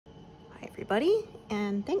everybody,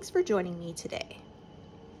 and thanks for joining me today.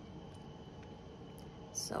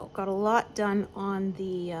 So got a lot done on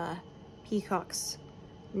the peacock's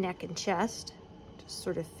neck and chest, just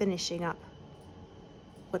sort of finishing up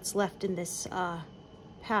what's left in this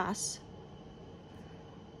pass.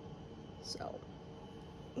 So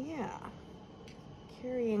yeah,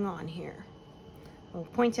 carrying on here. I'll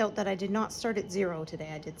point out that I did not start at 0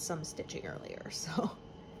 today. I did some stitching earlier, so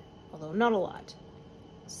although not a lot.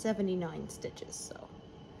 79 stitches, so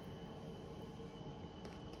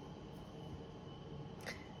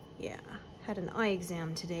yeah, had an eye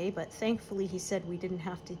exam today, but thankfully he said we didn't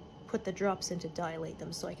have to put the drops in to dilate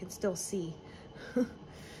them, so I can still see.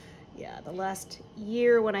 Yeah, the last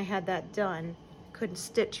year when I had that done, couldn't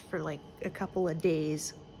stitch for like a couple of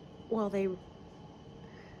days while they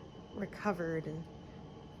recovered, and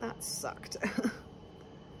that sucked.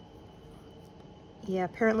 Yeah,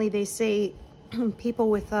 apparently they say people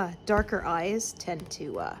with darker eyes tend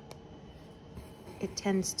to, it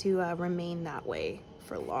tends to remain that way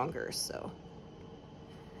for longer, so.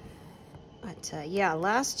 But yeah,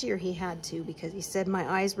 last year he had to, because he said my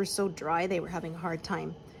eyes were so dry, they were having a hard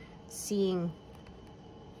time seeing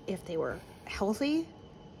if they were healthy,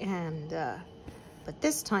 and, but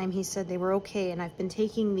this time he said they were okay, and I've been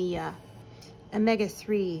taking the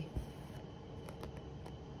omega-3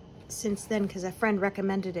 since then, because a friend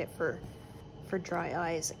recommended it for dry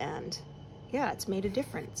eyes, and yeah, it's made a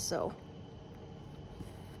difference, so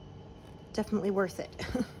definitely worth it.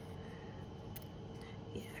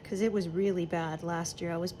 Yeah, because it was really bad last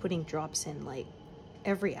year. I was putting drops in like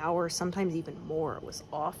every hour, sometimes even more. It was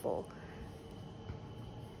awful.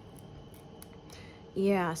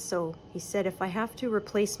 Yeah, so he said if I have to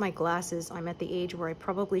replace my glasses, I'm at the age where I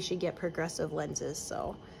probably should get progressive lenses,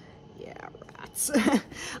 so yeah, rats.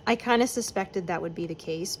 I kind of suspected that would be the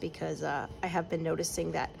case, because I have been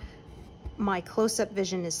noticing that my close-up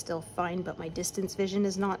vision is still fine, but my distance vision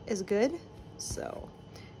is not as good. So,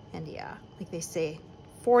 and yeah, like they say,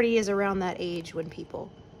 40 is around that age when people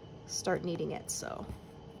start needing it, so.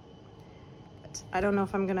 But I don't know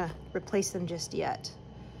if I'm gonna replace them just yet.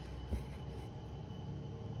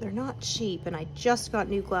 They're not cheap, and I just got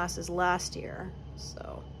new glasses last year,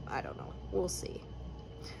 so I don't know, we'll see.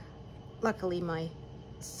 Luckily, my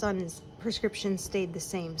son's prescription stayed the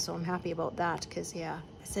same, so I'm happy about that, because yeah,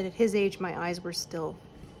 I said at his age, my eyes were still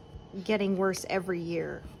getting worse every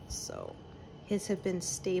year, so his have been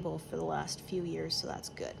stable for the last few years, so that's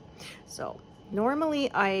good. So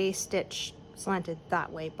normally I stitch slanted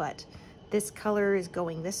that way, but this color is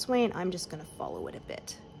going this way, and I'm just going to follow it a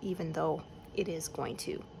bit, even though it is going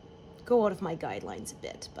to go out of my guidelines a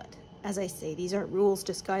bit. But as I say, these aren't rules,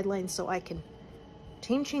 just guidelines, so I can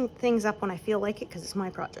changing things up when I feel like it, because it's my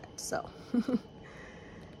project, so.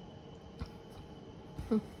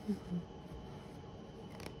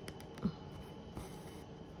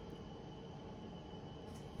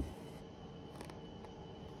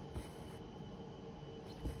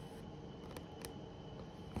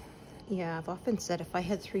 Yeah, I've often said if I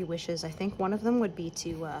had 3 wishes, I think one of them would be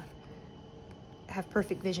to have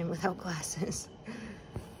perfect vision without glasses.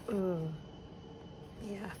 Ugh.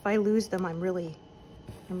 Yeah, if I lose them, I'm really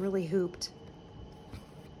hooped.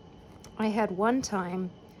 I had one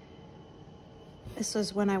time, this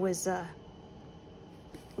was when I was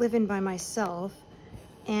living by myself,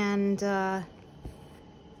 and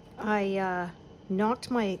I knocked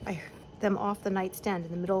them off the nightstand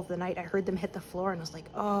in the middle of the night. I heard them hit the floor, and I was like,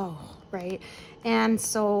 oh, right? And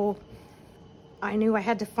so I knew I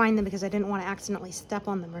had to find them, because I didn't want to accidentally step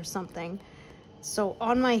on them or something. So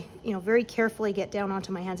on my, very carefully get down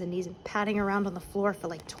onto my hands and knees and patting around on the floor for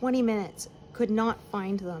like 20 minutes, could not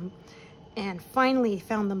find them. And finally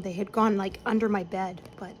found them. They had gone like under my bed,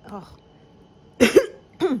 but oh.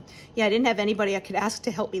 Yeah, I didn't have anybody I could ask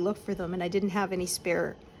to help me look for them, and I didn't have any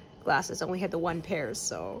spare glasses. I only had the 1 pair,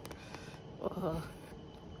 so.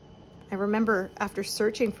 I remember after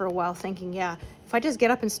searching for a while thinking, yeah, if I just get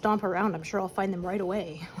up and stomp around, I'm sure I'll find them right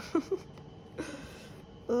away.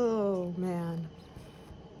 Oh, man.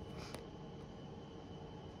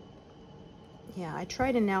 Yeah, I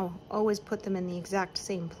try to now always put them in the exact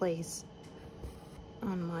same place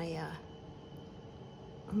on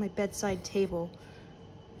my bedside table,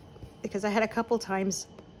 because I had a couple times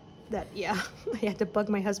that, yeah, I had to bug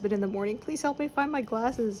my husband in the morning, please help me find my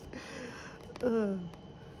glasses.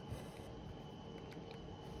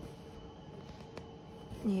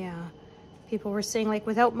 Yeah. People were saying, like,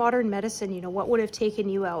 without modern medicine, what would have taken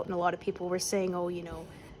you out? And a lot of people were saying, oh,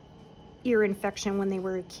 ear infection when they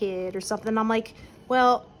were a kid or something. I'm like,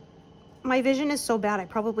 well, my vision is so bad, I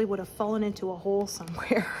probably would have fallen into a hole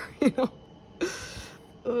somewhere,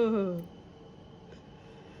 Ugh.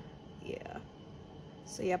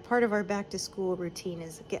 So yeah, part of our back to school routine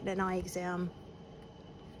is getting an eye exam,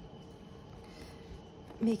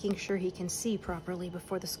 making sure he can see properly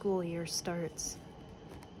before the school year starts.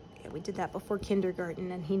 Yeah, we did that before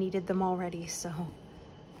kindergarten and he needed them already, so,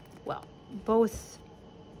 well, both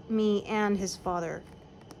me and his father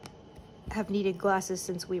have needed glasses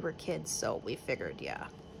since we were kids, so we figured, yeah,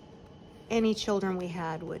 any children we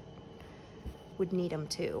had would need them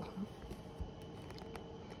too.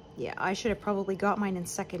 Yeah, I should have probably got mine in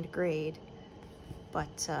 2nd grade,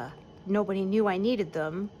 but nobody knew I needed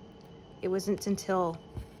them. It wasn't until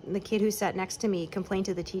the kid who sat next to me complained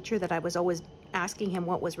to the teacher that I was always asking him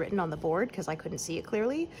what was written on the board because I couldn't see it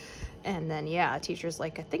clearly. And then, yeah, teacher's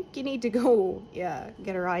like, I think you need to go, yeah,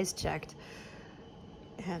 get her eyes checked.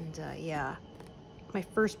 And yeah, my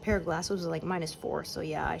first pair of glasses was like -4, so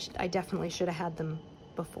yeah, I definitely should have had them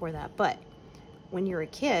before that. But when you're a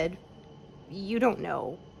kid, you don't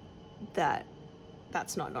know that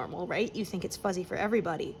that's not normal, right? You think it's fuzzy for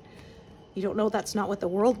everybody. You don't know that's not what the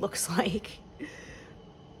world looks like.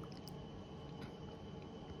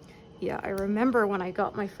 Yeah, I remember when I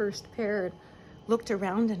got my first pair and looked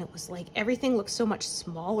around and it was like everything looked so much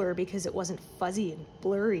smaller because it wasn't fuzzy and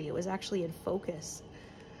blurry. It was actually in focus.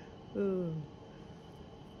 Ooh.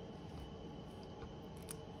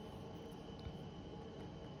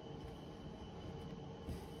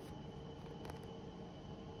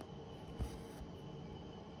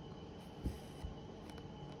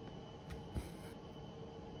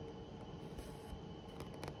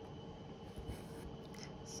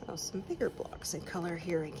 So some bigger blocks of color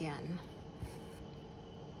here again.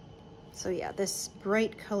 So yeah, this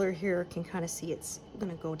bright color here can kind of see it's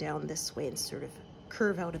gonna go down this way and sort of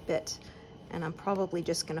curve out a bit. And I'm probably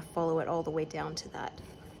just gonna follow it all the way down to that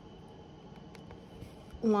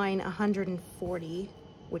line 140,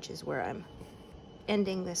 which is where I'm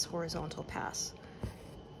ending this horizontal pass.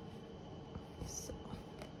 So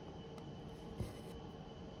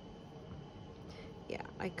yeah,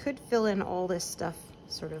 I could fill in all this stuff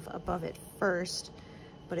sort of above it first,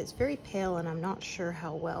 but it's very pale and I'm not sure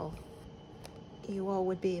how well you all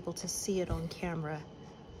would be able to see it on camera.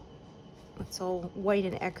 It's all white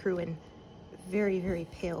and ecru and very, very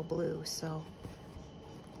pale blue, so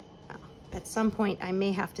at some point I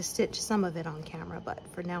may have to stitch some of it on camera, but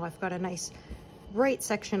for now I've got a nice bright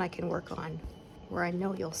section I can work on where I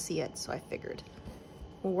know you'll see it, so I figured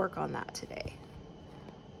we'll work on that today.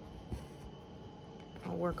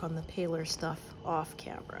 I'll work on the paler stuff off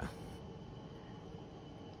camera.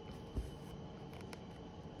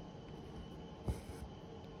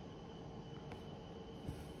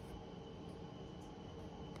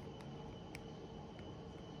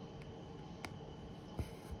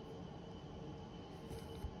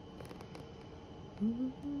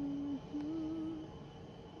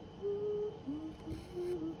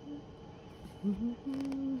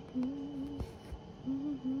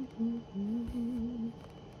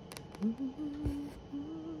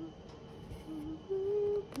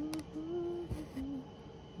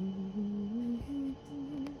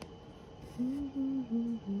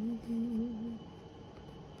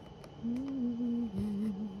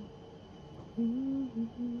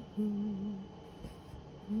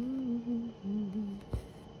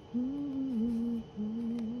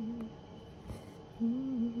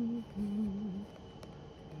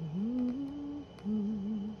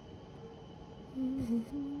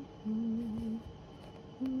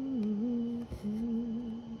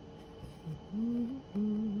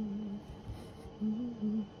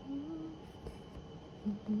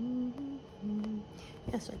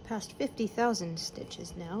 Yes, I passed 50,000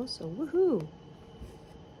 stitches now, so woohoo!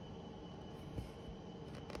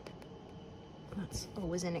 That's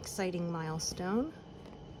always an exciting milestone.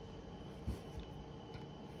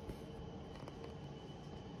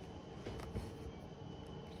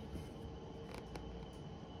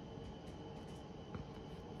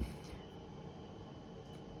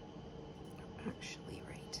 Actually,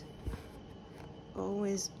 right.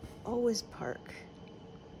 Always park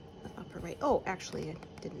the upper right. Oh, actually, it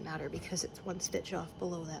didn't matter because it's one stitch off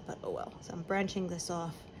below that, but oh well. So I'm branching this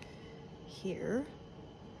off here.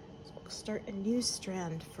 So I'll start a new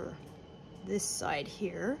strand for this side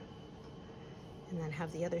here, and then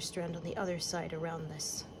have the other strand on the other side around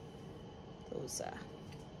those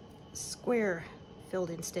square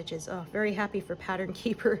filled in stitches. Oh, very happy for Pattern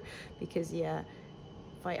Keeper because yeah,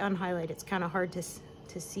 if I unhighlight, it's kind of hard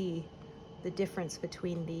to see the difference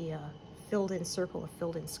between the filled in circle or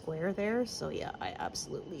filled in square there. So yeah, I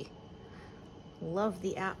absolutely love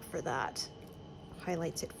the app for that.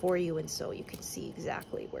 Highlights it for you, and so you can see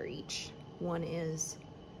exactly where each one is.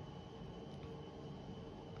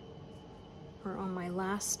 Or on my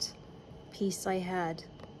last piece I had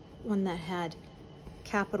one that had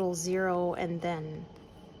capital 0 and then,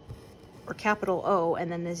 or capital O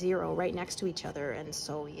and then the 0 right next to each other. And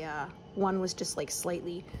so yeah, one was just like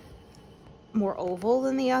slightly more oval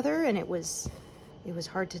than the other, and it was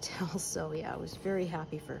hard to tell. So yeah, I was very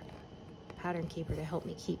happy for Pattern Keeper to help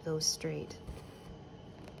me keep those straight.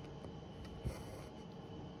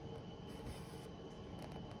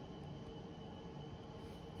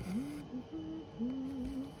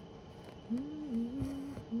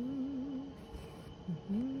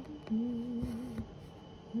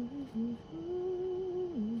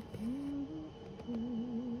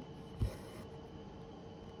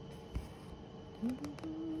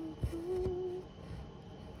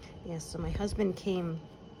 Yes, so my husband came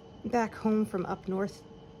back home from up north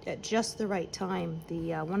at just the right time.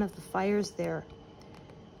 The one of the fires there,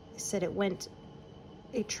 said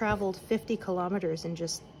it traveled 50 kilometers in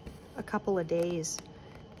just a couple of days,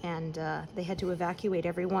 and they had to evacuate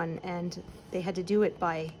everyone, and they had to do it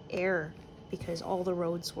by air because all the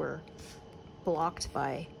roads were blocked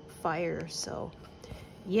by fire. So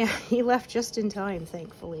yeah, he left just in time,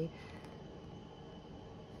 thankfully.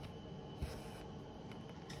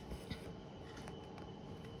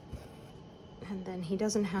 And then he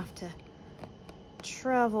doesn't have to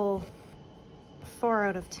travel far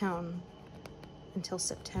out of town until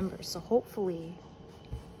September. So hopefully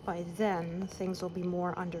by then things will be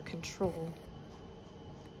more under control.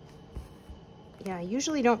 Yeah, I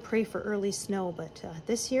usually don't pray for early snow, but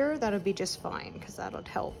this year that'll be just fine, because that'll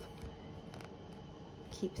help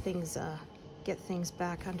keep things, get things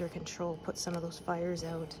back under control, put some of those fires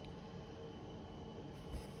out.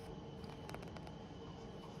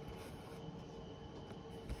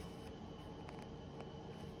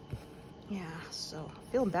 Yeah, so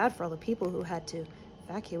feeling bad for all the people who had to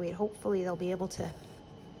evacuate. Hopefully they'll be able to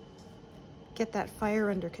get that fire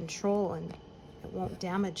under control and it won't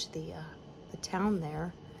damage the town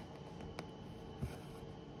there.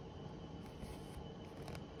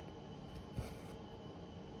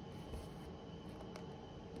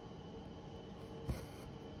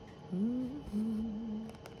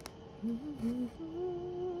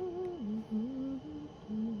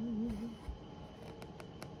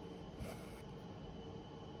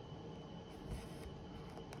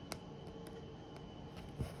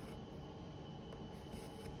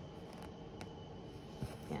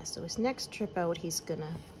 Yeah, so his next trip out, he's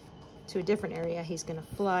gonna, to a different area, he's gonna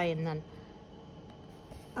fly, and then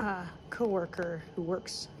a co-worker who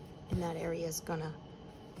works in that area is gonna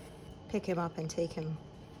pick him up and take him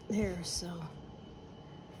there. So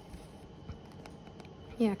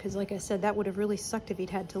yeah, because like I said, that would have really sucked if he'd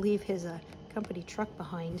had to leave his company truck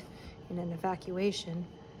behind in an evacuation.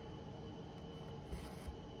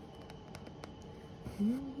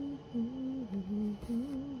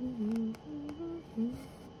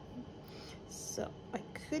 So I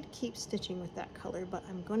could keep stitching with that color, but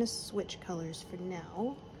I'm going to switch colors for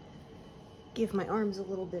now. Give my arms a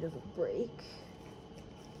little bit of a break.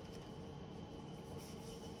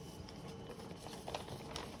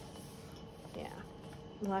 Yeah,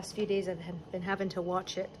 the last few days I've been having to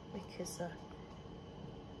watch it because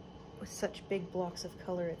with such big blocks of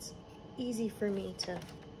color, it's easy for me to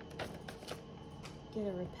get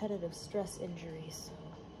a repetitive stress injury. So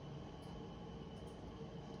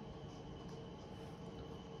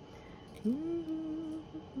yeah,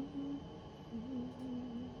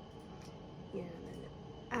 and then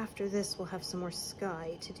after this we'll have some more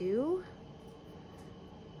sky to do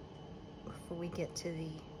before we get to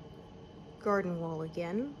the garden wall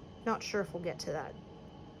again. Not sure if we'll get to that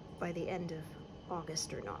by the end of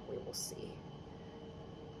August or not. We will see.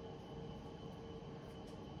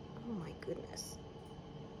 Oh my goodness.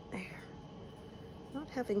 There. Not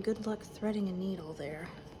having good luck threading a needle there.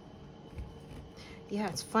 Yeah,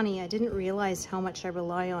 it's funny. I didn't realize how much I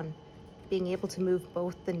rely on being able to move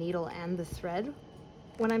both the needle and the thread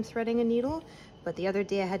when I'm threading a needle. But the other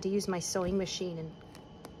day I had to use my sewing machine, and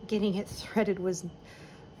getting it threaded was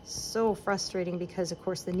so frustrating because, of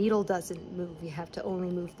course, the needle doesn't move. You have to only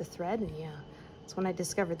move the thread. And yeah, that's when I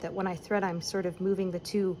discovered that when I thread, I'm sort of moving the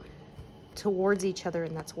two towards each other,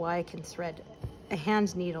 and that's why I can thread a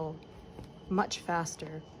hand needle much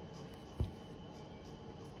faster.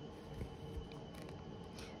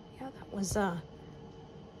 Yeah, that was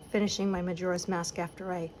finishing my Majora's Mask.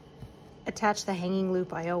 After I attach the hanging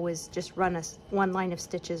loop, I always just run one line of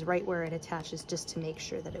stitches right where it attaches, just to make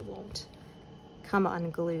sure that it won't come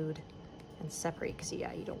unglued and separate, because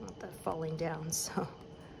yeah, you don't want that falling down. So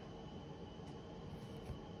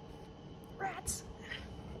rats. I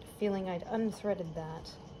had a feeling I'd unthreaded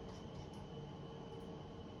that.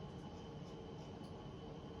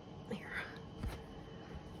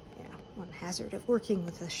 hazard of working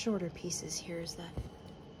with the shorter pieces here is that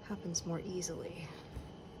happens more easily.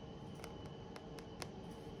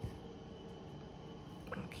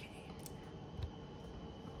 Okay.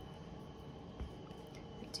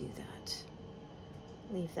 Do that.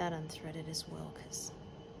 Leave that unthreaded as well because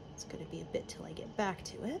it's going to be a bit till I get back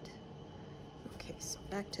to it. Okay, so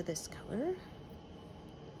back to this color.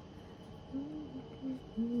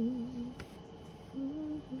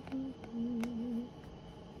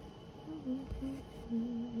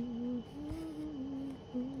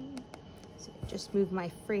 So I just moved my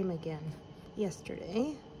frame again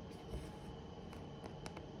yesterday.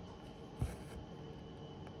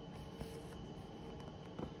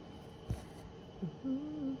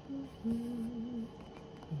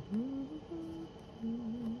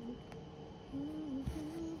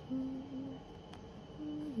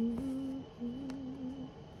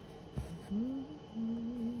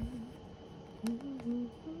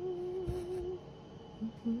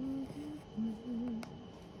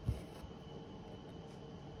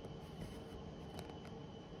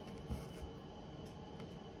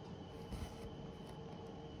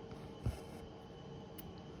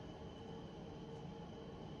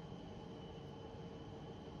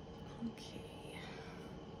 Okay.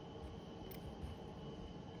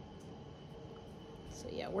 So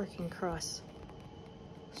yeah, working across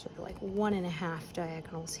sort of like 1.5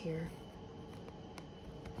 diagonals here.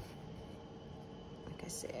 Like I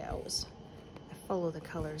say, I follow the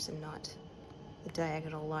colors and not the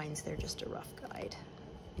diagonal lines. They're just a rough guide.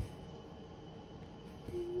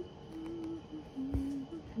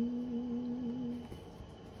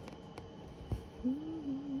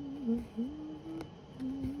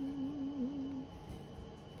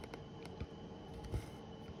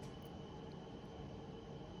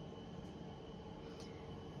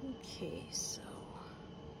 Okay, so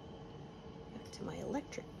back to my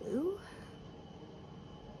electric blue.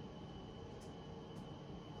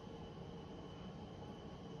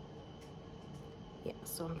 Yeah,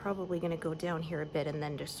 so I'm probably going to go down here a bit and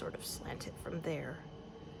then just sort of slant it from there.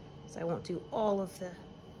 So I won't do all of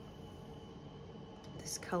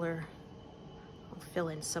this color. I'll fill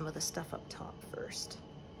in some of the stuff up top first.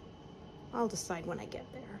 I'll decide when I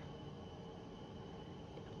get there.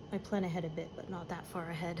 I plan ahead a bit, but not that far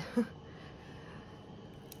ahead.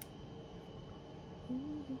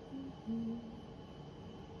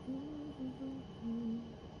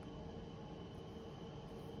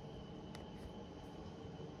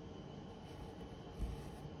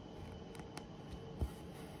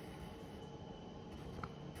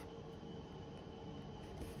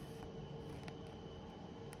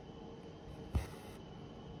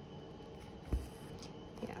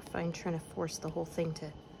 Yeah, I find trying to force the whole thing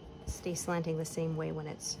to stay slanting the same way when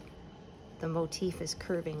the motif is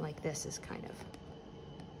curving like this is kind of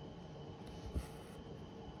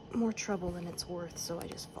more trouble than it's worth, so I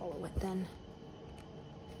just follow it then.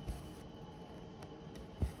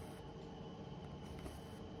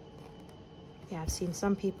 Yeah, I've seen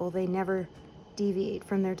some people, they never deviate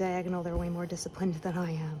from their diagonal. They're way more disciplined than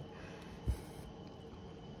I am.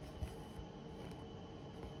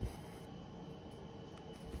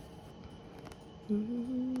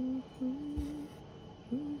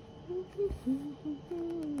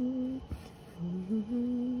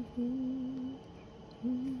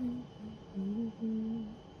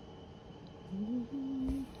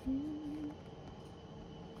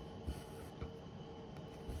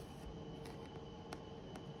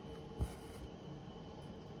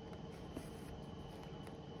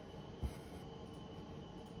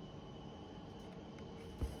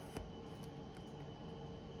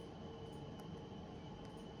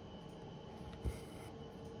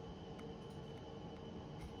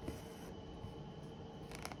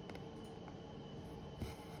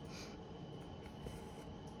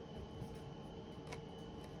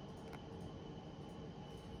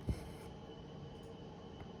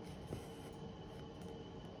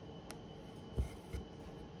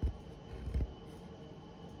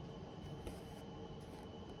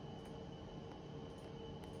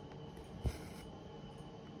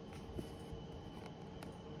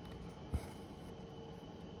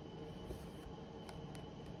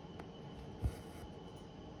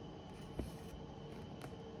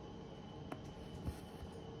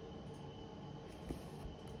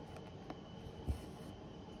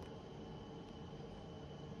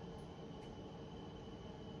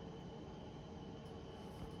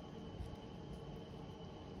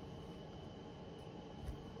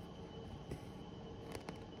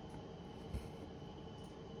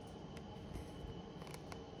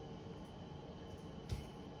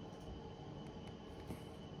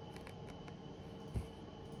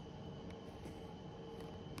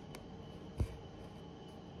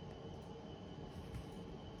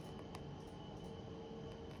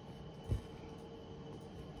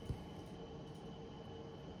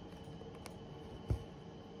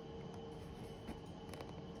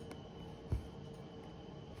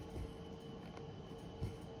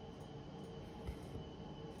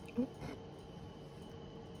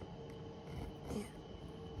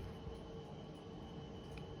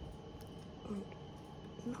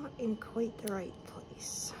 not in quite the right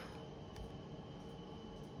place.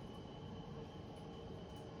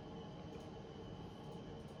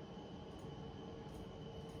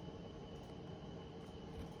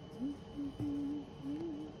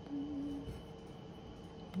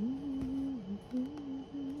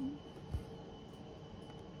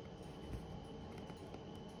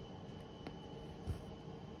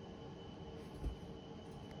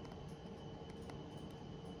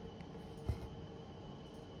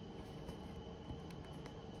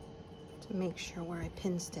 Make sure where I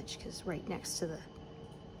pin stitch, because right next to the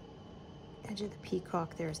edge of the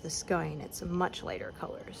peacock there's the sky and it's a much lighter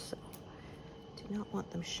color, so do not want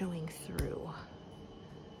them showing through.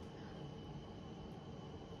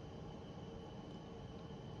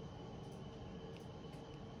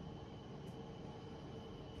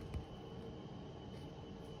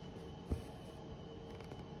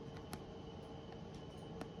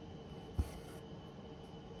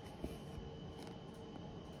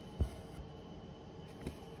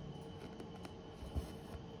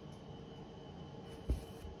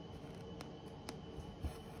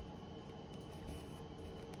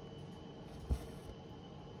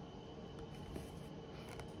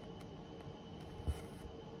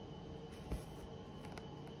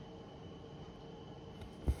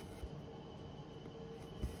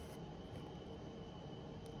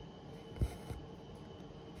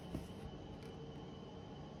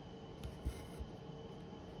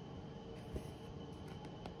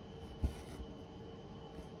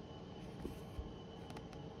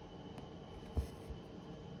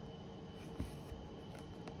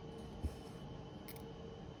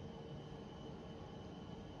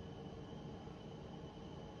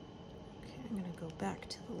 I'm going to go back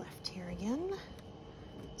to the left here again,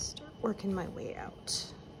 start working my way out.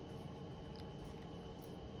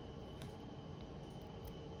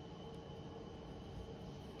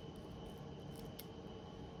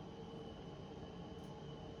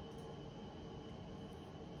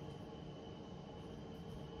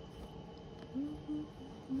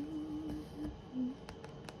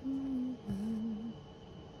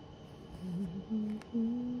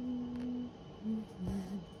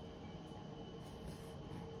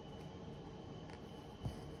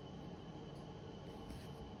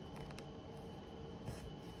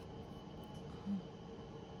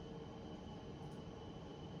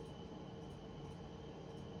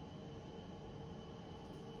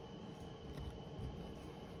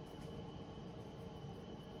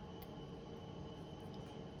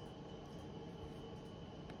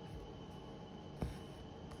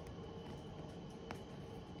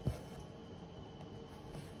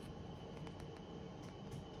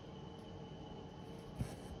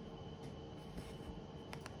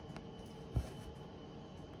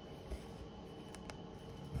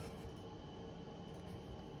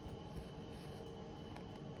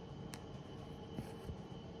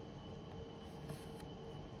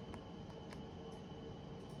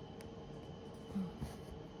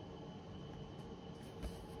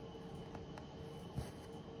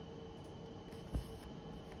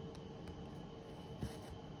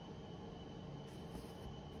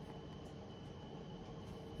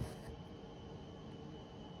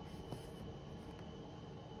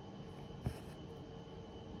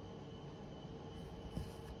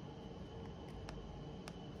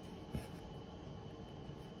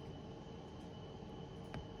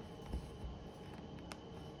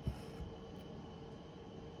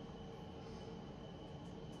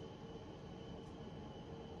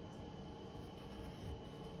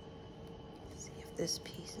 This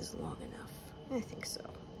piece is long enough. I think so.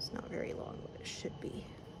 It's not very long, but it should be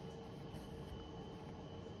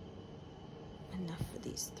enough for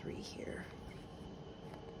these three here.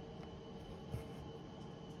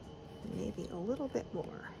 Maybe a little bit more.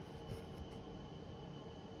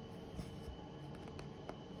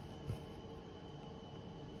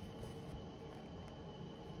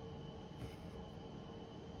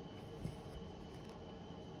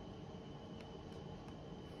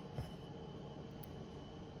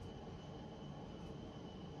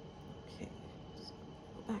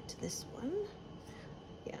 Back to this one.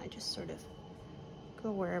 Yeah, I just sort of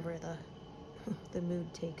go wherever the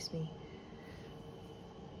mood takes me.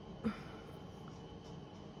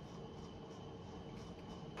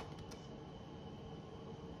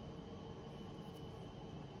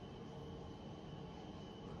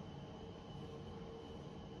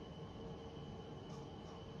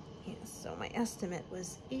 Yeah, so my estimate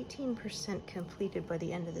was 18% completed by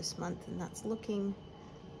the end of this month, and that's looking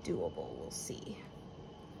doable. We'll see.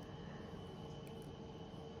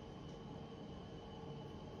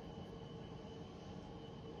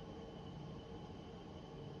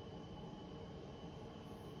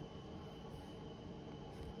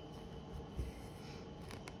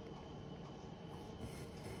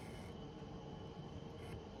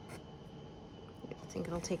 I think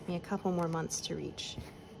it'll take me a couple more months to reach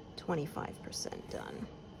 25% done.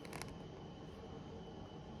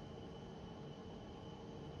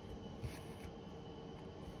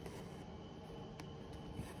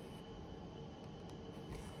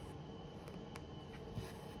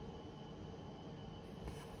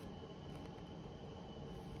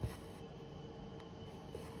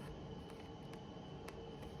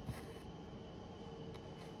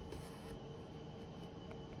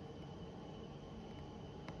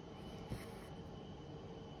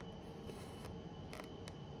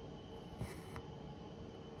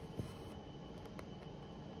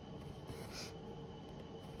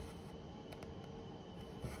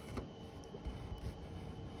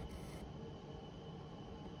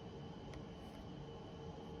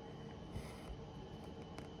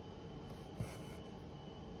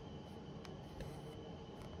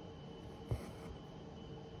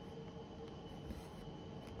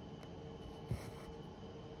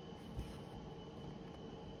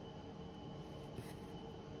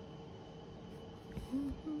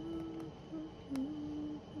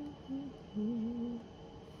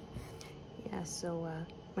 Yeah, so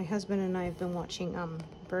my husband and I have been watching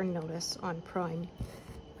Burn Notice on Prime,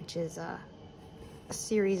 which is a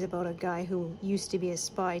series about a guy who used to be a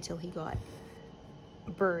spy till he got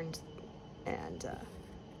burned, and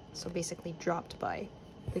so basically dropped by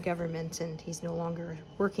the government, and he's no longer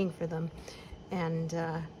working for them. And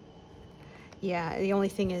yeah, the only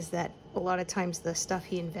thing is that a lot of times the stuff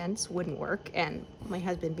he invents wouldn't work, and my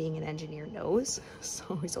husband, being an engineer, knows.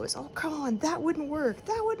 So he's always, oh, come on, that wouldn't work.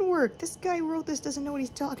 That wouldn't work. This guy who wrote this doesn't know what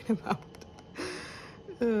he's talking about.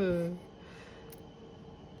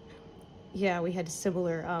 Yeah, we had a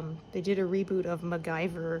similar, they did a reboot of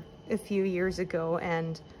MacGyver a few years ago,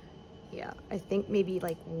 and yeah, I think maybe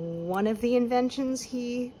like one of the inventions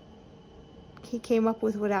he came up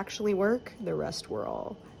with would actually work. The rest were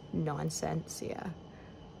all nonsense, yeah.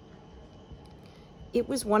 It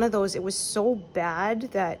was one of those, it was so bad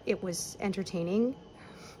that it was entertaining.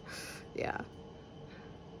 Yeah.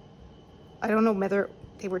 I don't know whether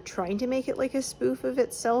they were trying to make it like a spoof of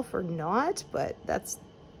itself or not, but that's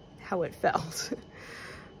how it felt.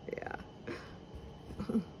 Yeah.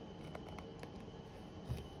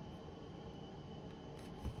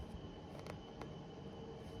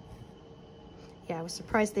 Yeah, I was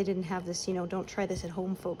surprised they didn't have this, you know, don't try this at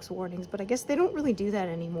home folks warnings, but I guess they don't really do that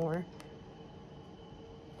anymore.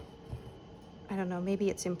 I don't know, maybe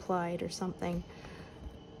it's implied or something.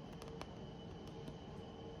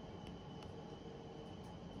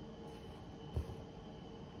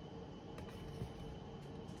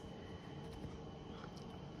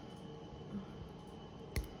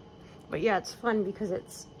 But yeah, it's fun because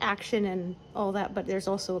it's action and all that, but there's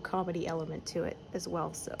also a comedy element to it as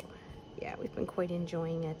well, so yeah, we've been quite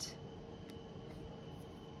enjoying it.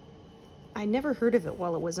 I never heard of it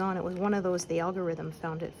while it was on. It was one of those, the algorithm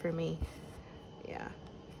found it for me. Yeah.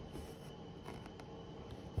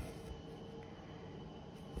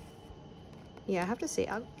 Yeah, I have to say,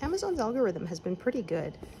 Amazon's algorithm has been pretty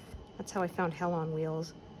good. That's how I found Hell on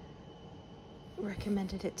Wheels.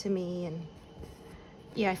 Recommended it to me, and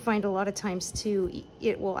yeah, I find a lot of times too,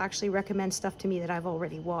 it will actually recommend stuff to me that I've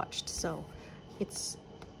already watched, so it's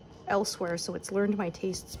elsewhere, so it's learned my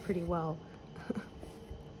tastes pretty well.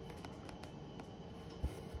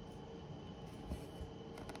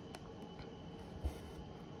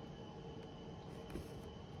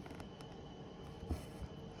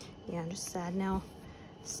 Yeah, I'm just sad now.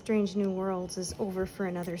 Strange New Worlds is over for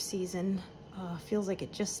another season. Feels like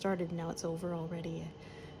it just started and now it's over already.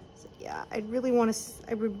 So, yeah, I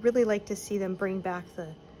would really like to see them bring back the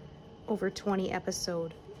over 20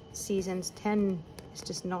 episode seasons. 10 is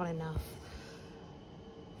just not enough.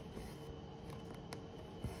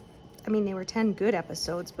 I mean, they were 10 good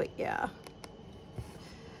episodes, but yeah,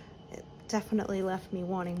 it definitely left me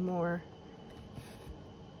wanting more.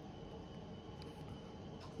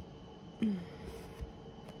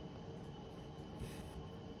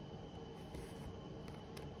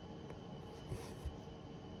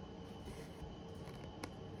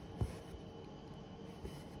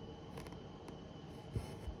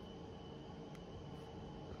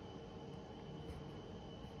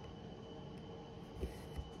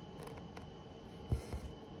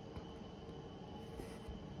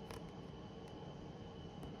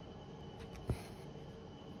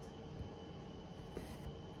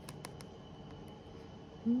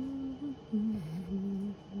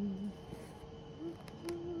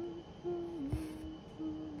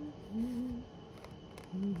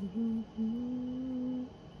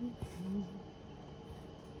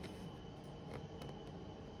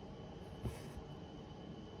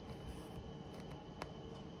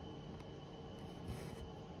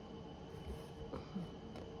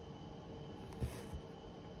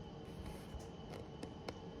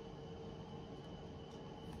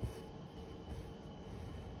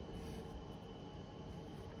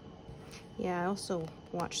 Yeah, I also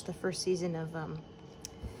watched the first season of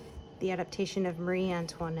the adaptation of Marie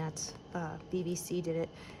Antoinette. BBC did it.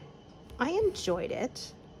 I enjoyed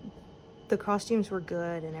it. The costumes were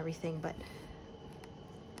good and everything, but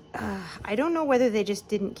I don't know whether they just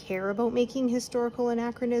didn't care about making historical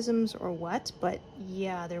anachronisms or what, but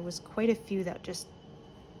yeah, there was quite a few that just,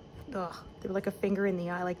 ugh, they're like a finger in the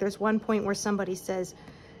eye. Like there's one point where somebody says,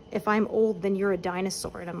 if I'm old, then you're a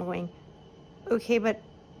dinosaur. And I'm going, okay, but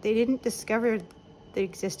they didn't discover the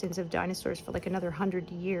existence of dinosaurs for like another 100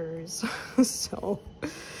 years. So,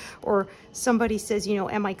 or somebody says, you know,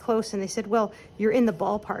 am I close? And they said, well, you're in the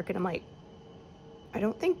ballpark. And I'm like, I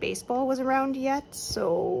don't think baseball was around yet,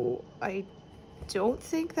 so I don't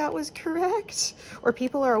think that was correct. Or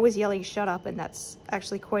people are always yelling, shut up, and that's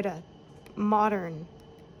actually quite a modern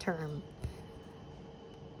term.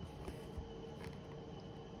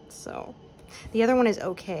 So, the other one is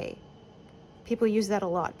okay. People use that a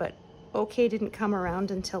lot, but okay didn't come around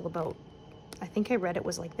until about, I think I read it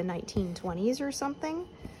was like the 1920s or something.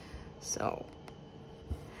 So,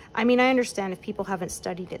 I mean, I understand if people haven't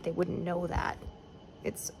studied it, they wouldn't know that.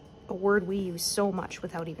 It's a word we use so much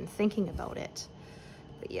without even thinking about it.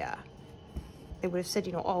 But yeah, they would have said,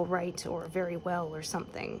 you know, all right or very well or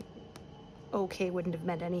something. Okay wouldn't have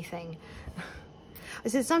meant anything. I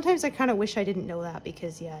said, sometimes I kind of wish I didn't know that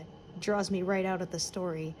because, yeah, it draws me right out of the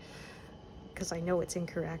story because I know it's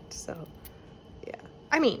incorrect. So, yeah.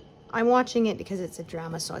 I mean, I'm watching it because it's a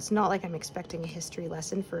drama, so it's not like I'm expecting a history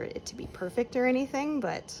lesson for it to be perfect or anything,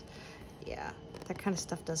 but yeah, that kind of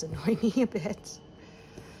stuff does annoy me a bit.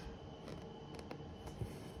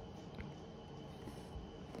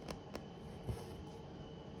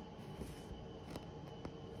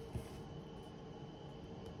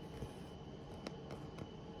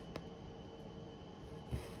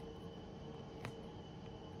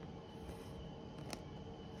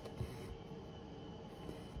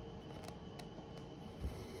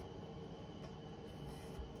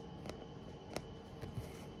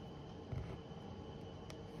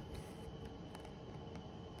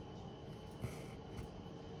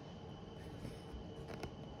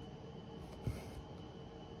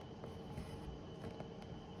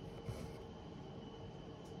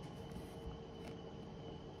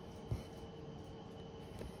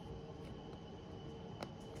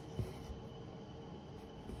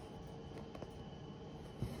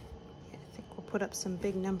 Put up some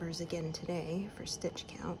big numbers again today for stitch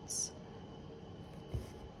counts.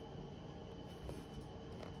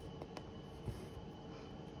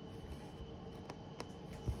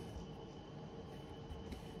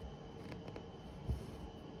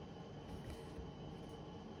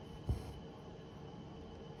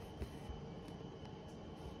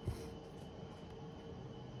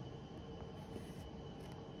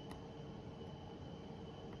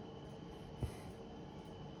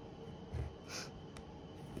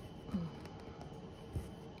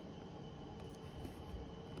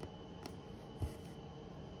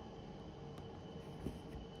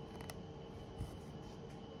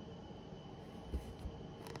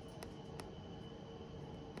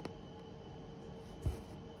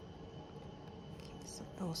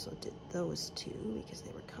 I also did those two because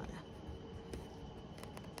they were kind of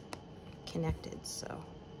connected, so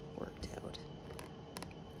worked out.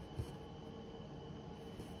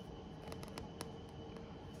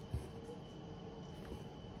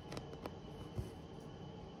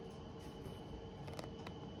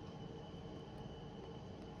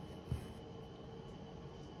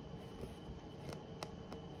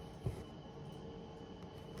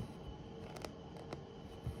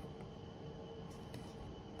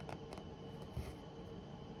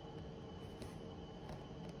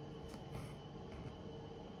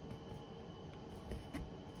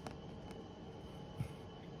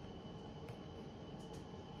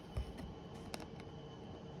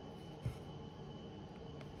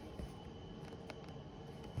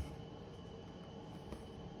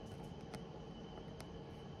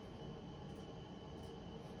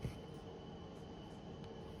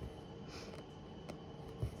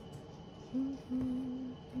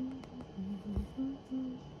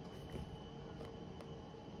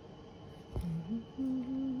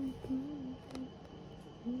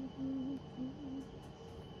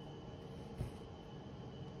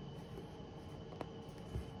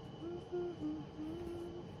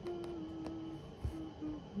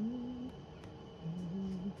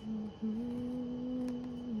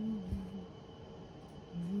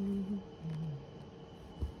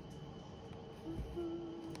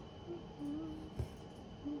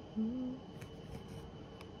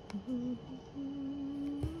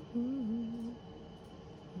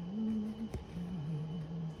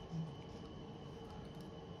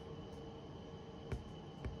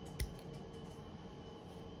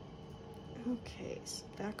 Okay, so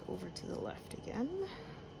back over to the left again.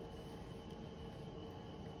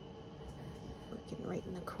 Working right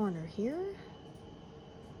in the corner here.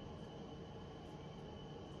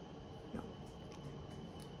 No.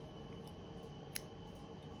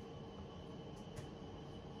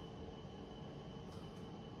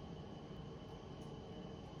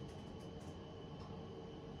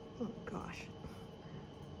 Oh gosh.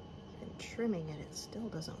 Even trimming it, it still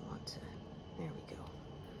doesn't want to. There we go.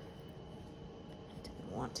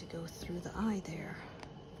 Didn't want to go through the eye there.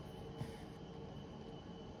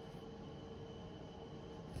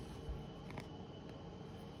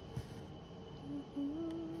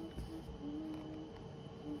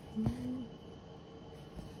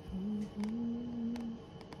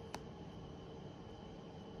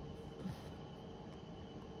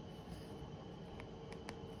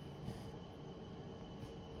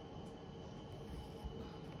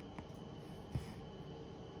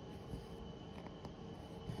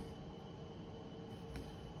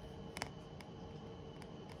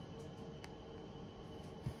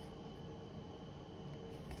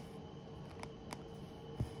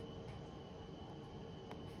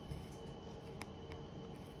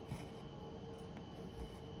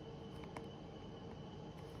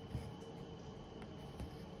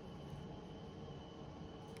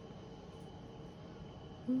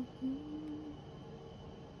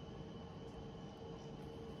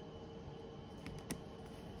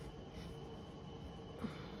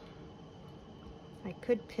 I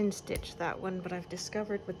could pin stitch that one, but I've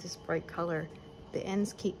discovered with this bright color, the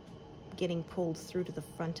ends keep getting pulled through to the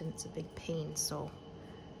front and it's a big pain, so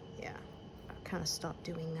yeah, I've kind of stopped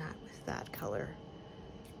doing that with that color.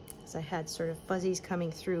 As I had sort of fuzzies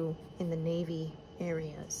coming through in the navy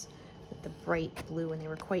areas with the bright blue, and they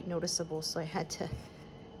were quite noticeable, so I had to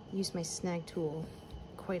use my snag tool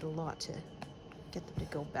quite a lot to get them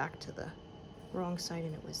to go back to the wrong side,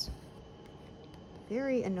 and it was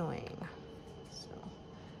very annoying. So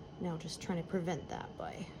now just trying to prevent that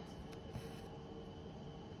by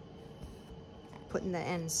putting the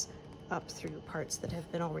ends up through parts that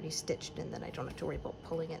have been already stitched, and then I don't have to worry about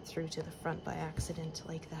pulling it through to the front by accident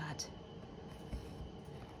like that.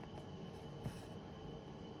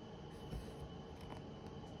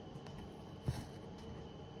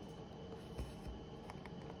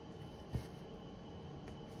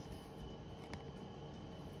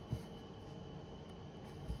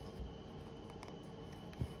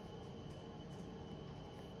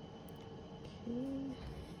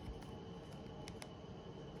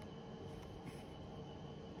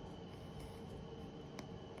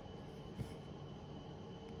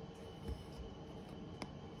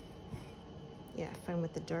 Yeah, I find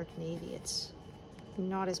with the dark navy it's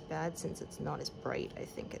not as bad since it's not as bright. I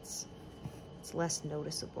think it's less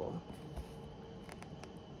noticeable.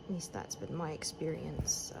 At least that's been my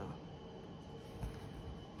experience, so.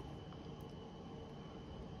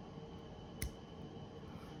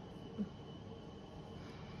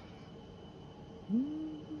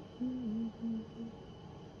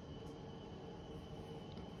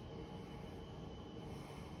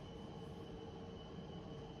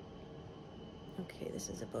 Okay, this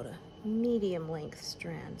is about a medium length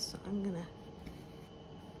strand, so I'm gonna,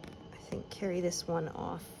 I think, carry this one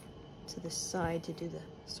off to the side to do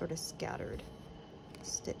the sort of scattered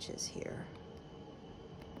stitches here.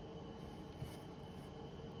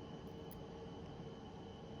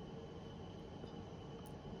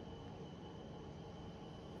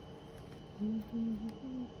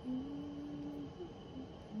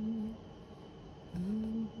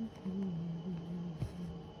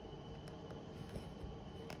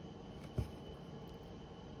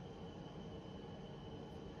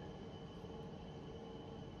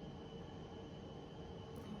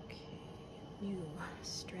 New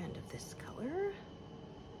strand of this color.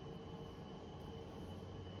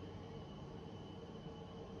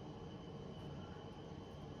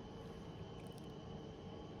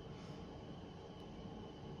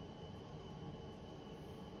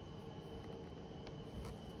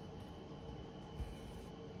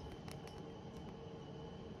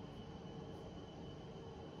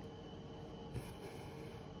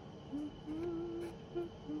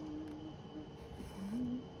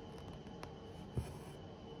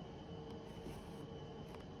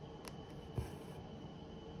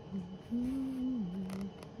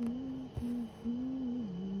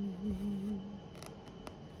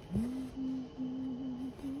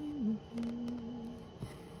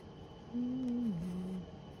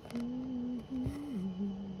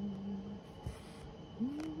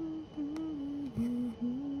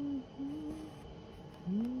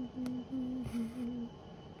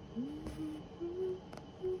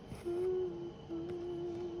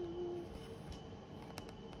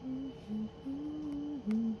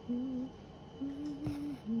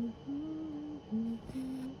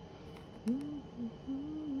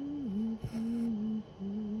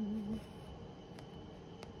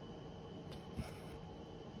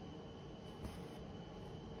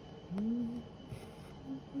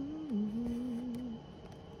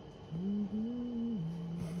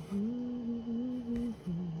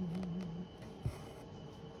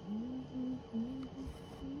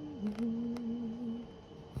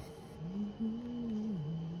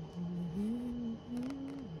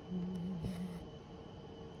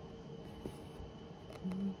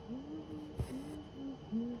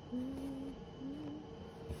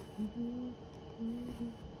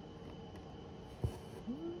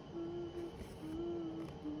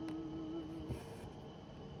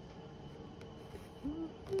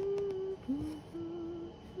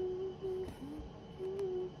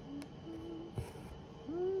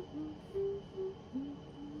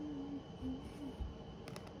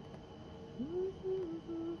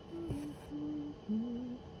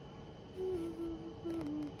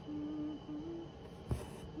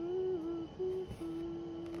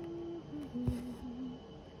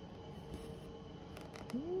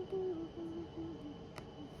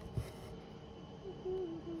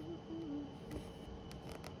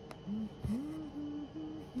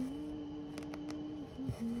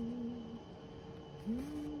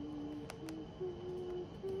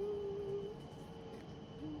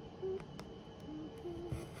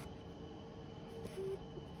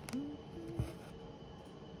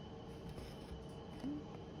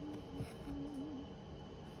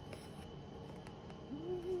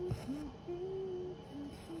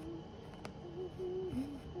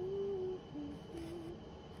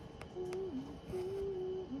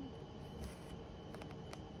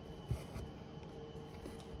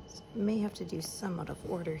 May have to do some out of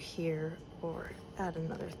order here or add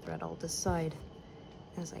another thread. I'll decide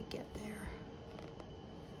as I get there.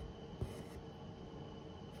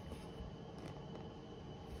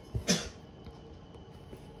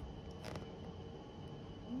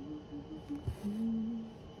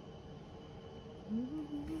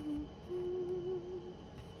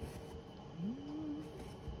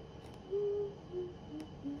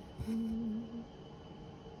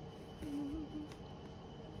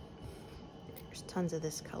 Tons of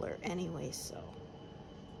this color anyway, so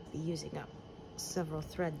I'll be using up several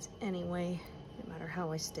threads anyway, no matter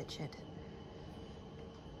how I stitch it.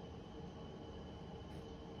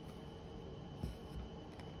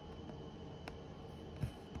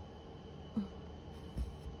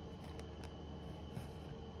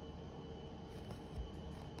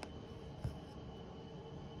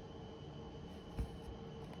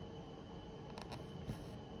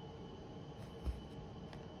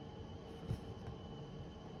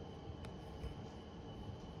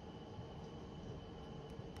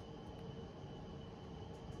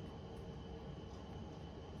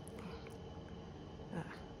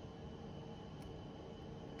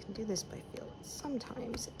 Do this by feel.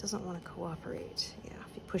 Sometimes it doesn't want to cooperate. Yeah,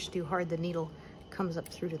 if you push too hard, the needle comes up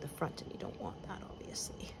through to the front, and you don't want that,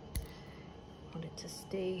 obviously. You want it to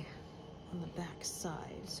stay on the back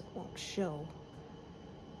side so it won't show.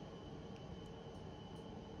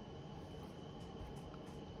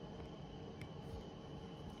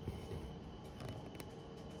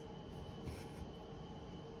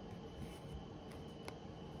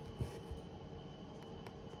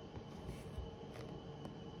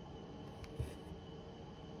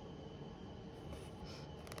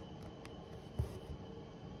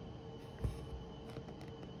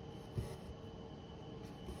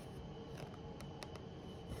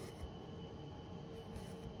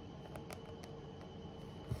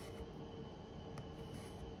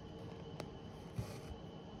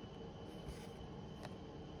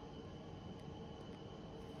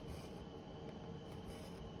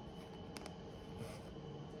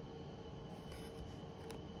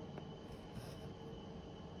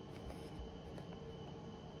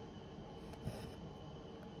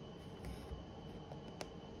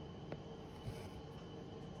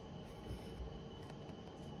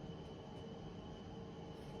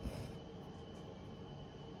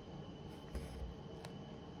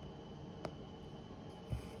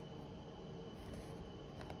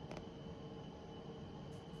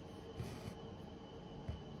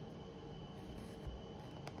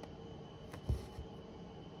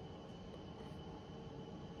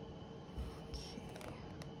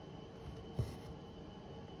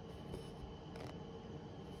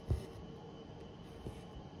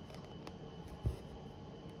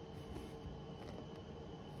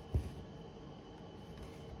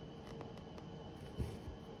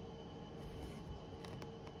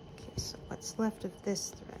 What's left of this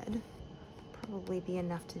thread probably be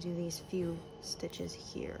enough to do these few stitches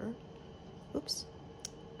here. Oops.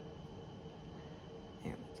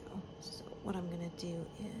 There we go. So what I'm going to do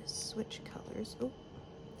is switch colors. Oh,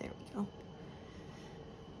 there we go.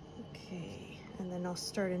 Okay, and then I'll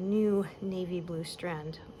start a new navy blue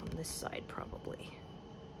strand on this side probably.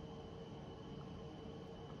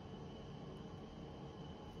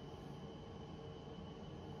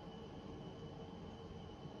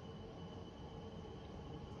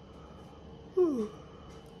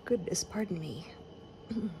 Goodness, pardon me.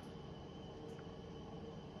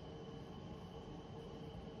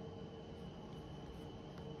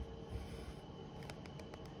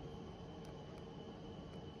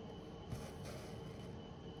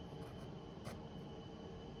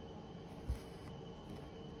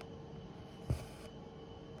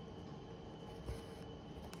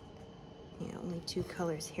 Yeah, only two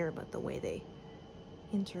colors here, but the way they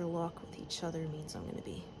interlock with each other means I'm going to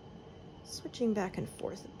be switching back and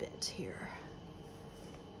forth a bit here.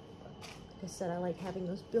 Like I said, I like having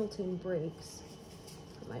those built-in breaks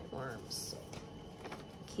for my arms, so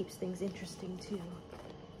it keeps things interesting too.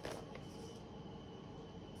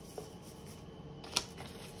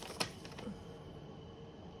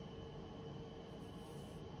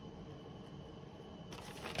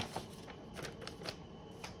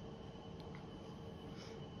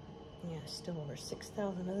 Yeah, still over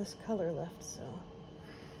 6,000 of this color left, so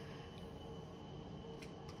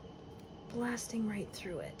blasting right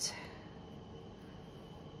through it.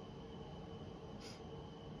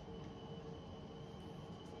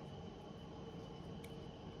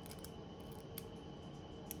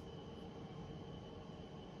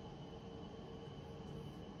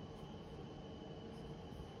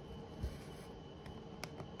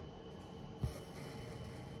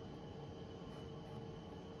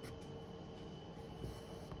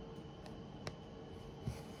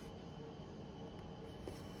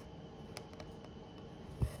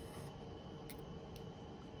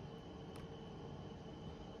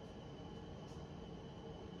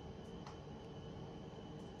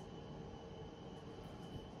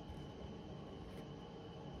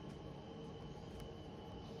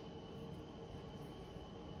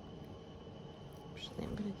 Actually,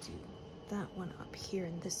 I'm going to do that one up here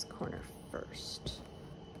in this corner first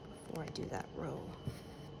before I do that row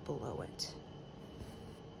below it.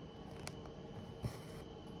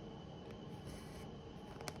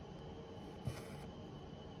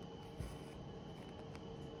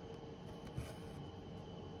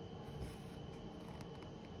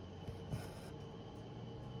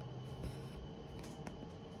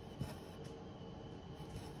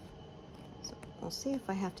 I'll see if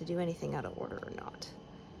I have to do anything out of order or not.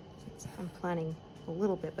 I'm planning a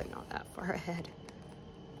little bit, but not that far ahead.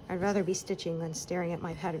 I'd rather be stitching than staring at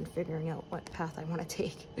my pattern, figuring out what path I want to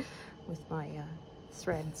take with my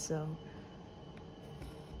thread, so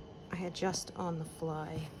I adjust on the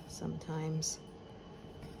fly sometimes.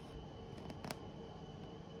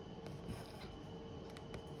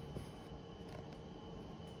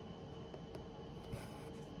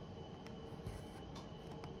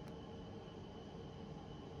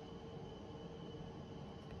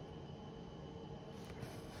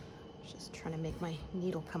 Just trying to make my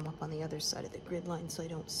needle come up on the other side of the grid line so I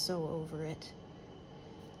don't sew over it.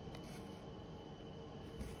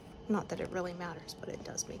 Not that it really matters, but it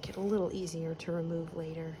does make it a little easier to remove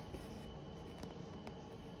later.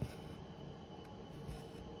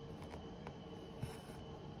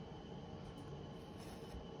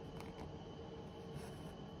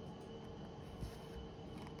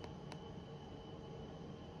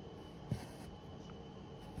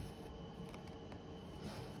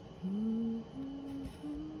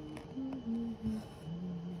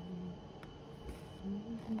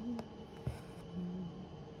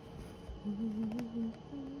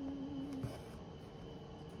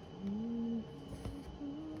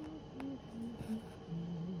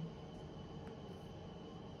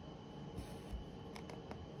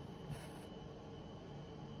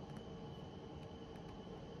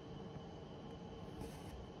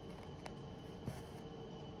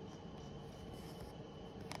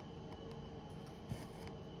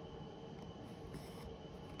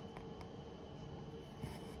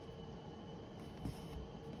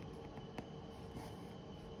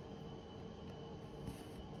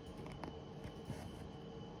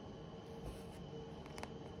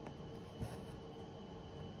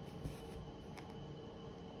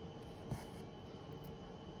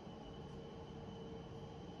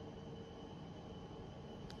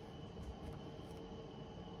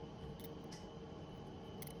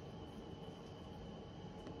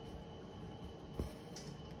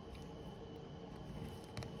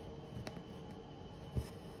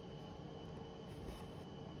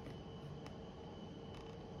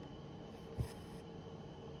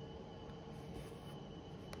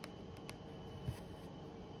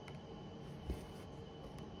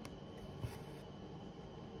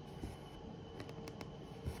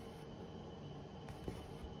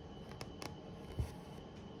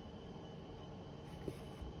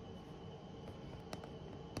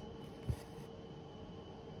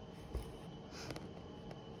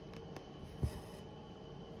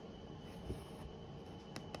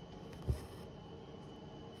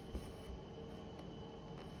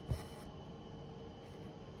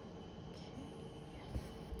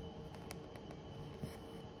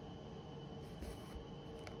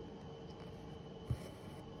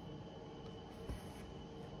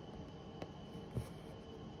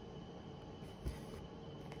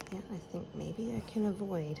 Yeah, I think maybe I can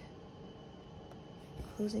avoid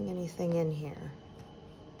closing anything in here.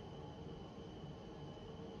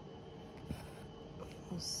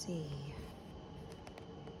 see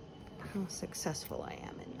how successful I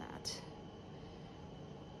am in that.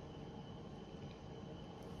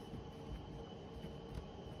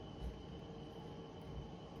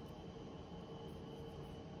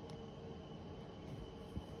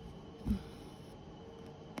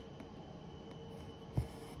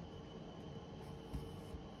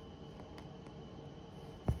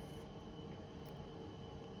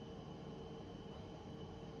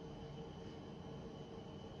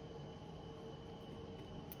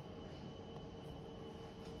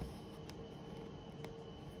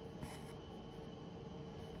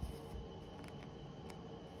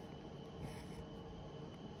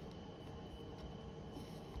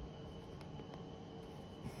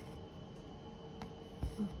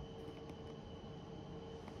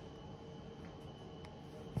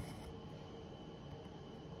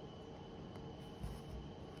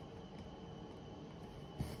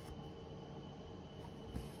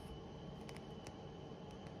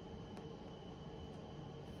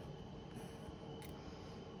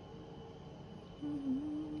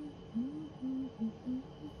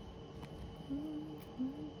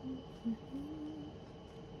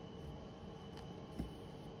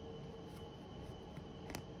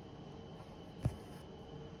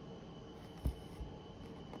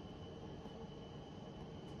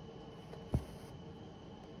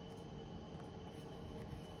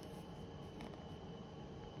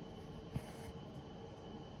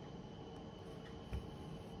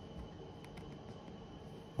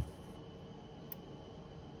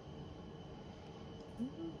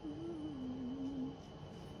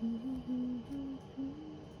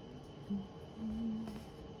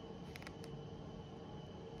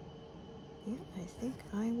 Yeah, I think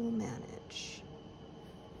I will manage.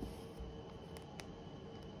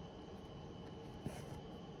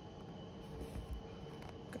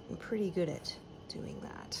 Gotten pretty good at doing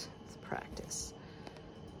that with practice.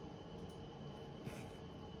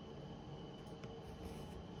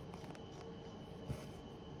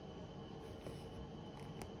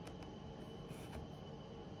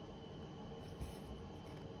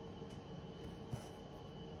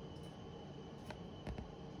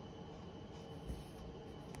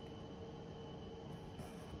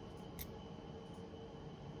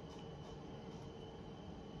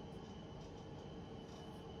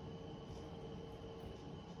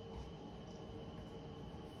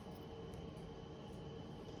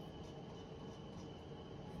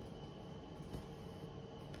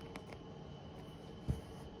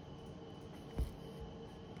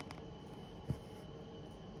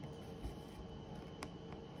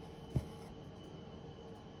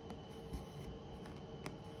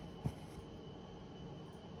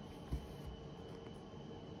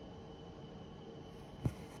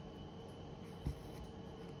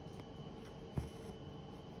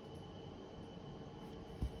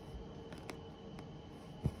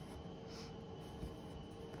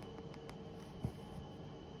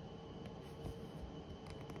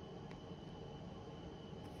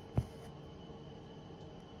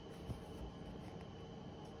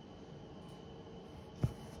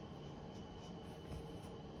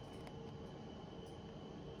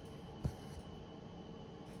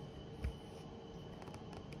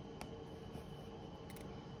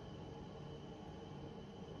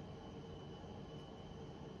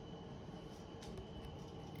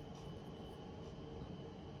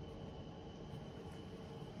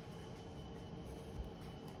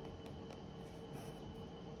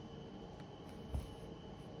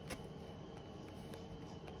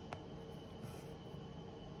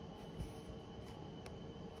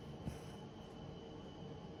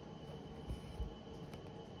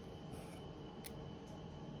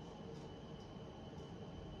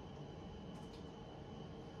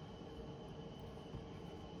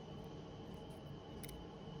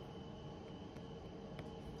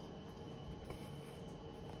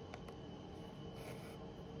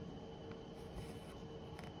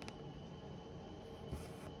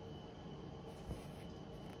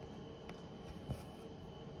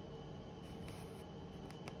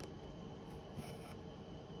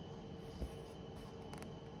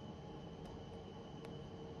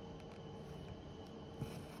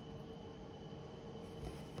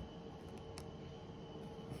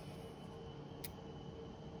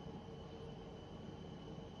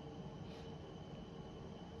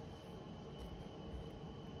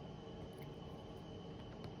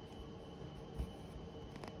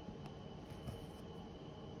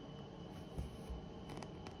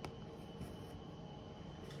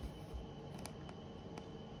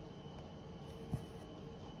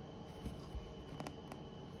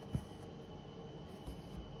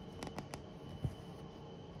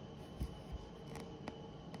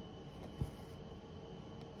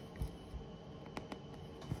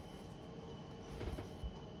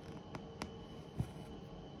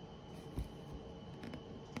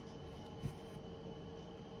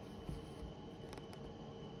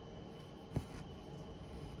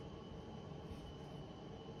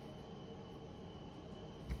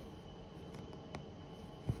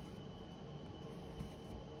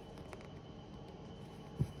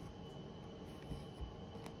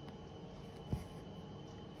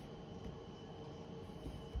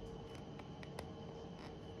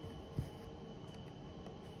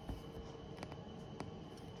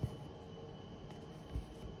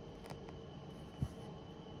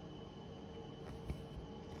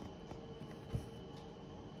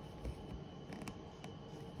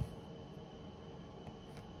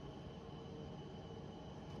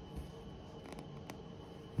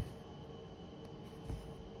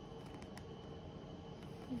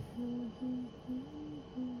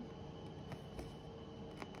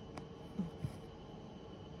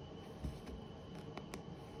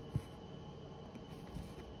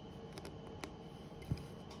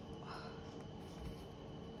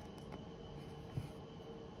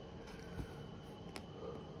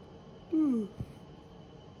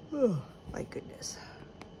 Oh, my goodness.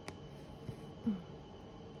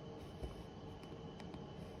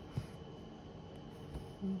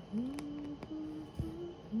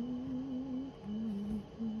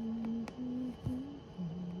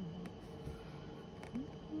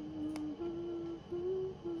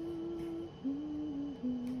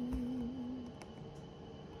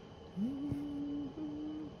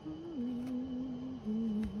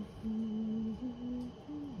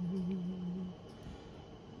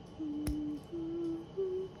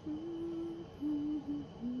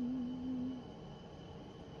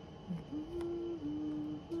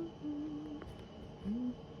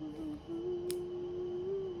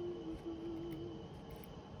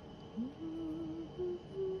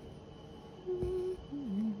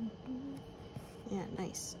 Yeah,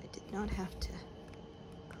 nice. I did not have to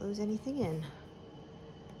close anything in.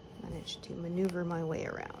 Managed to maneuver my way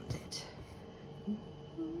around it.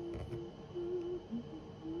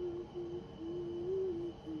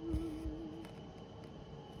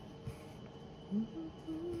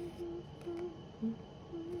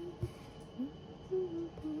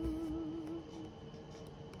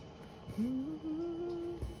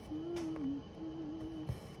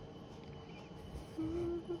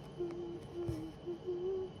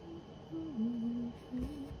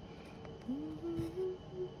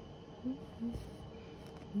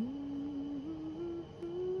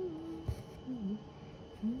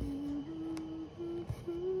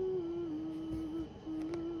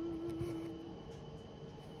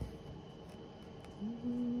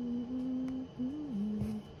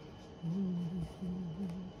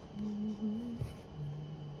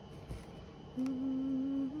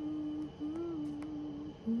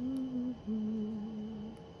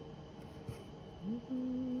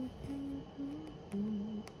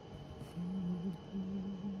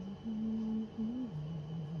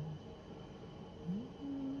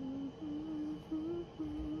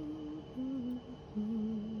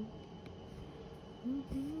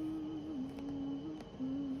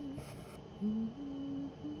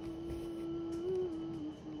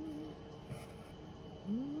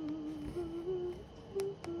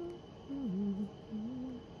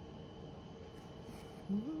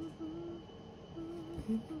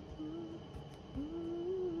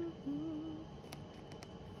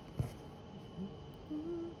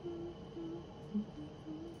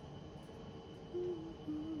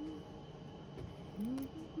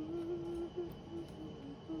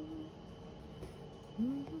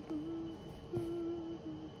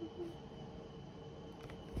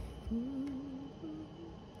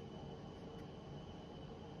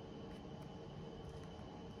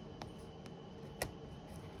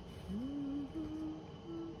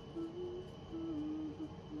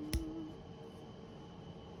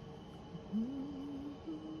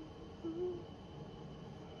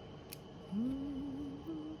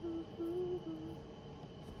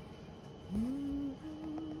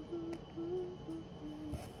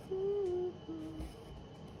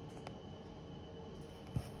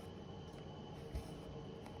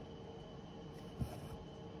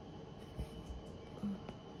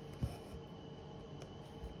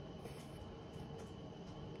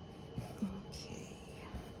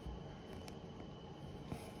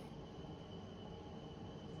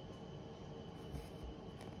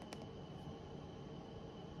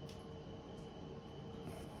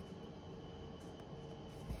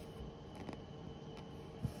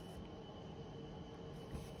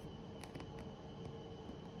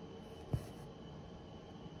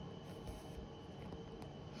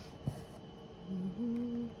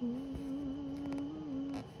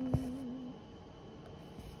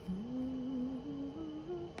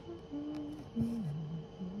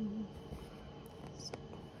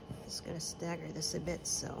 Just gonna stagger this a bit,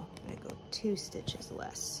 so I'm gonna go 2 stitches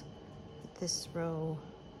less. This row,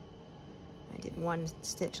 I did 1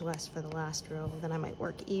 stitch less for the last row, then I might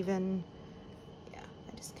work even. Yeah,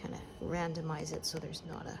 I just kind of randomize it so there's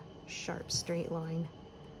not a sharp straight line.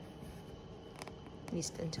 At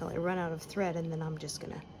least until I run out of thread, and then I'm just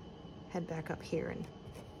gonna head back up here and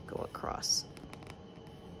go across.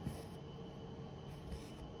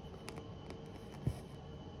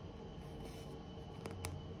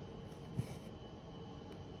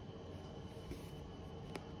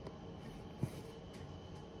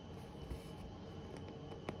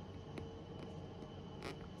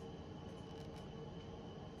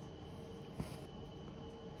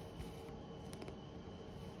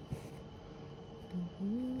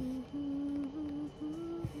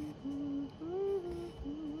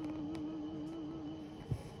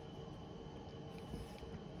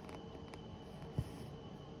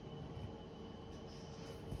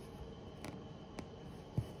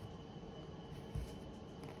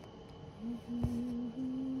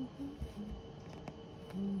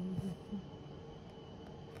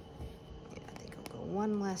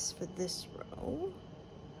 one less for this row.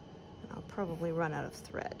 And I'll probably run out of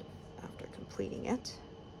thread after completing it,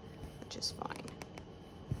 which is fine.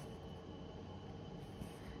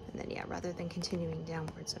 And then, yeah, rather than continuing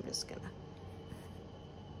downwards, I'm just gonna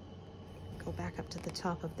go back up to the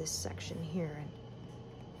top of this section here and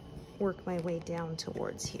work my way down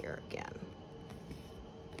towards here again.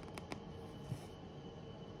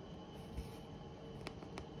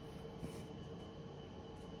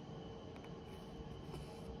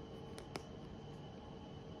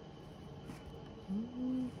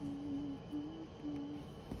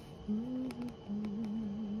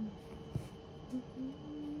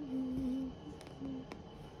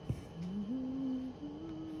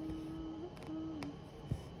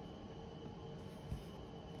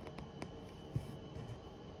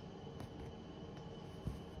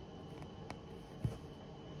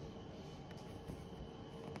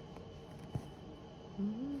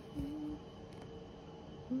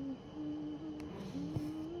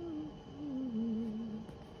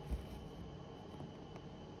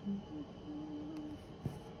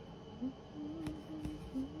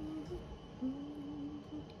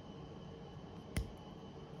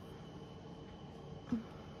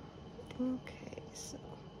 Okay, so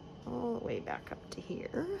all the way back up to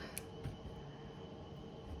here.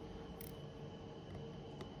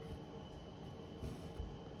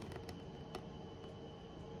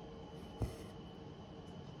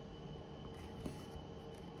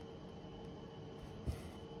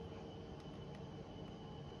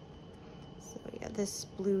 So yeah, this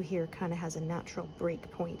blue here kind of has a natural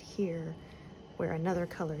break point here where another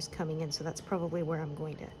color is coming in, so that's probably where I'm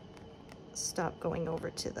going to stop going over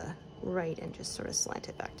to the right and just sort of slant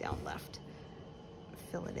it back down left.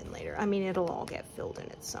 Fill it in later. I mean, it'll all get filled in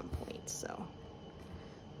at some point, so.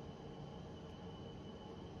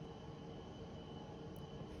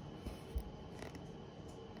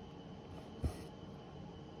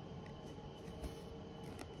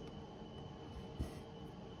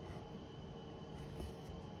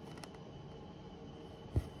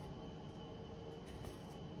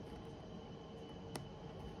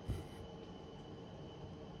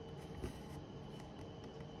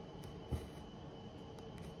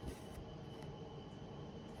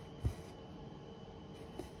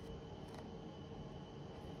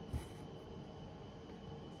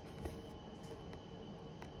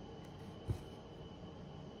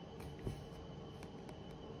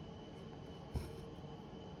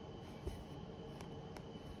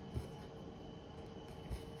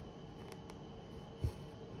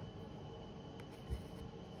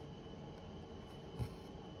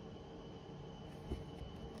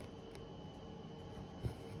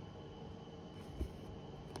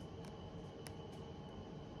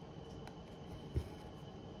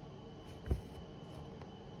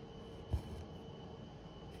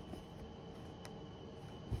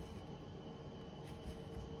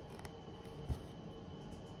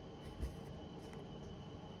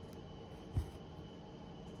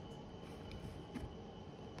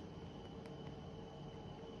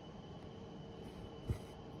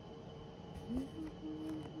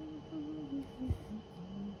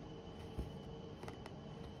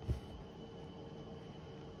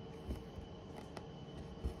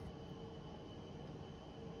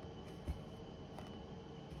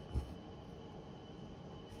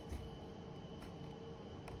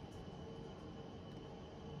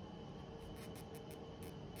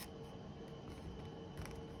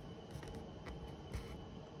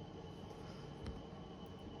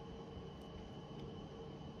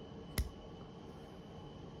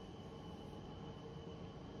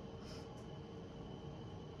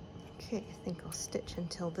 Okay, I think I'll stitch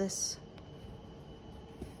until this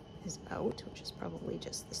is out, which is probably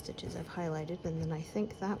just the stitches I've highlighted, and then I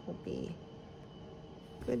think that will be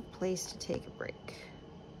a good place to take a break.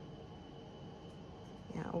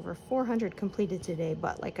 Yeah, over 400 completed today,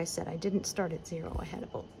 but like I said, I didn't start at 0. I had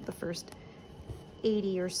about the first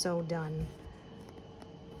 80 or so done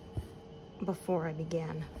before I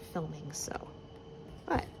began filming, so.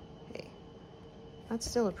 But, hey, that's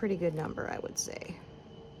still a pretty good number, I would say.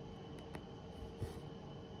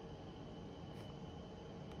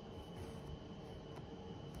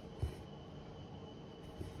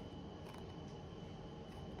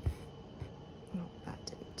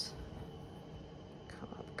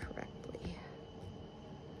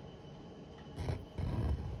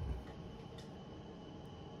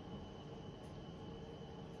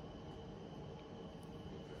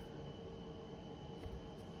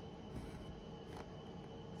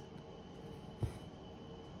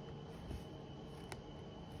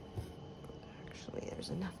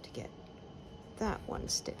 There's enough to get that one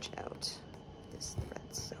stitch out. this thread,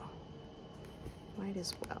 so might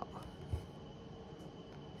as well.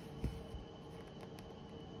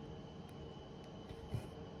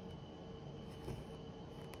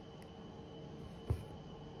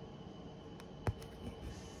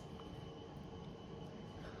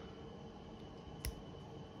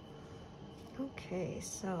 Okay,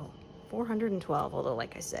 so 412, although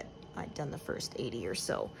like I said, I'd done the first 80 or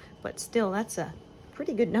so, but still that's a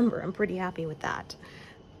pretty good number. I'm pretty happy with that.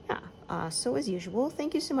 Yeah, so as usual,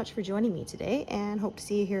 thank you so much for joining me today, and hope to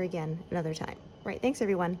see you here again another time. Right, thanks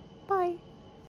everyone.